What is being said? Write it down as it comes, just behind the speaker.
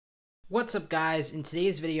What's up guys, in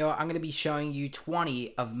today's video I'm going to be showing you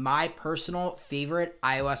 20 of my personal favorite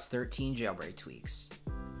iOS 13 jailbreak tweaks.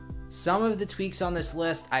 Some of the tweaks on this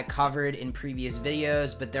list I covered in previous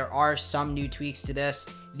videos, but there are some new tweaks to this.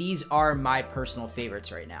 These are my personal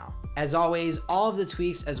favorites right now. As always, all of the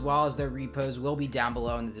tweaks as well as their repos will be down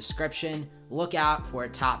below in the description. Look out for a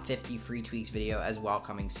top 50 free tweaks video as well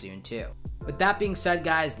coming soon too. With that being said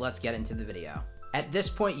guys, let's get into the video. At this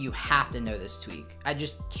point, you have to know this tweak. I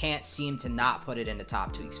just can't seem to not put it in the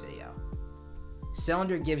top tweaks video.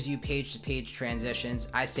 Cylinder gives you page-to-page transitions.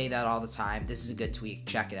 I say that all the time. This is a good tweak.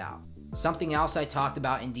 Check it out. Something else I talked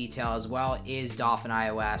about in detail as well is Dolphin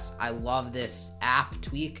iOS. I love this app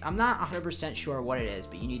tweak. I'm not 100% sure what it is,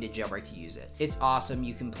 but you need a jailbreak to use it. It's awesome.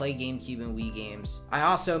 You can play GameCube and Wii games. I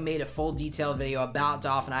also made a full detailed video about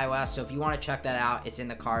Dolphin iOS, so if you want to check that out, it's in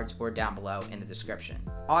the cards or down below in the description.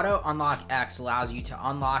 Auto Unlock X allows you to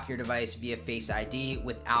unlock your device via Face ID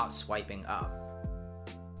without swiping up.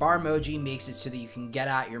 Bar emoji makes it so that you can get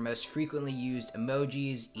at your most frequently used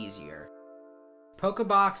emojis easier.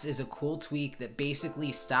 Pokebox is a cool tweak that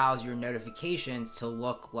basically styles your notifications to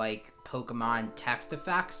look like Pokemon text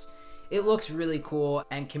effects. It looks really cool,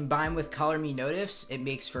 and combined with Color Me Notifs, it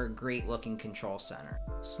makes for a great looking control center.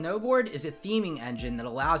 Snowboard is a theming engine that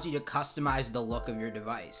allows you to customize the look of your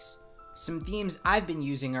device. Some themes I've been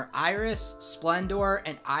using are Iris, Splendor,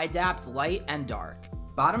 and iDAPT Light and Dark.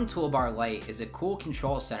 Bottom Toolbar Light is a cool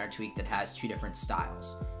control center tweak that has two different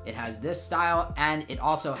styles. It has this style, and it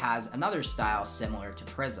also has another style similar to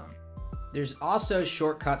Prism. There's also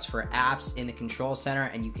shortcuts for apps in the control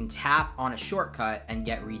center, and you can tap on a shortcut and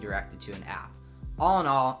get redirected to an app. All in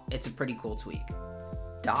all, it's a pretty cool tweak.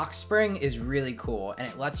 Dock Spring is really cool, and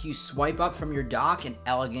it lets you swipe up from your dock and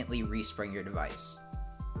elegantly respring your device.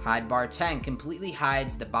 Hide Bar 10 completely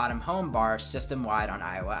hides the bottom home bar system-wide on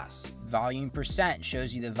iOS. Volume Percent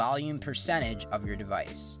shows you the volume percentage of your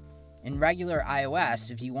device. In regular iOS,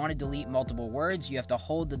 if you want to delete multiple words, you have to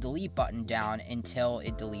hold the delete button down until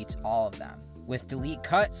it deletes all of them. With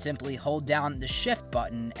DeleteCut, simply hold down the shift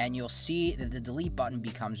button and you'll see that the delete button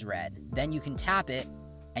becomes red. Then you can tap it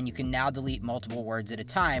and you can now delete multiple words at a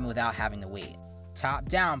time without having to wait. Top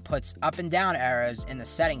Down puts up and down arrows in the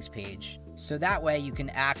settings page, so that way you can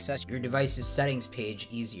access your device's settings page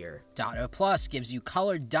easier. Dotto Plus gives you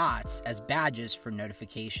colored dots as badges for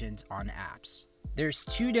notifications on apps. There's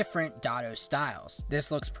two different Dotto styles.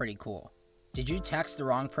 This looks pretty cool. Did you text the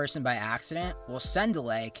wrong person by accident? Well,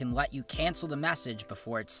 SendDelay can let you cancel the message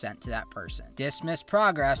before it's sent to that person.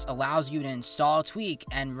 DismissProgress allows you to install a tweak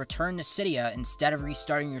and return to Cydia instead of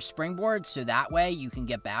restarting your springboard, so that way you can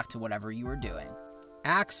get back to whatever you were doing.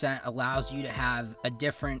 Accent allows you to have a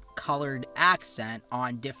different colored accent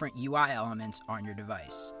on different UI elements on your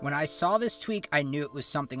device. When I saw this tweak, I knew it was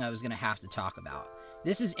something I was going to have to talk about.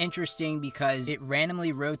 This is interesting because it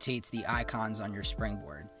randomly rotates the icons on your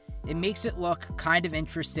springboard. It makes it look kind of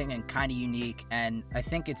interesting and kind of unique, and I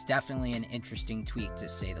think it's definitely an interesting tweak to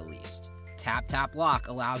say the least. Tap Lock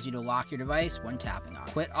allows you to lock your device when tapping on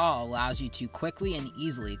it. Quit All allows you to quickly and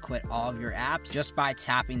easily quit all of your apps just by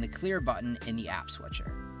tapping the clear button in the app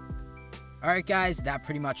switcher. Alright guys, that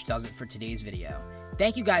pretty much does it for today's video.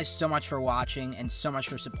 Thank you guys so much for watching and so much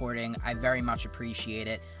for supporting. I very much appreciate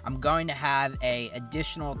it. I'm going to have an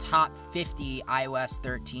additional top 50 iOS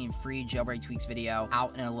 13 free jailbreak tweaks video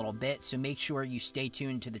out in a little bit, so make sure you stay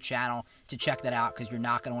tuned to the channel to check that out because you're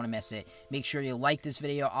not going to want to miss it. Make sure you like this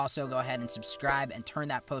video. Also, go ahead and subscribe and turn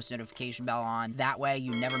that post notification bell on. That way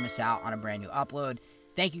you never miss out on a brand new upload.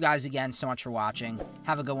 Thank you guys again so much for watching.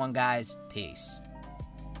 Have a good one, guys. Peace.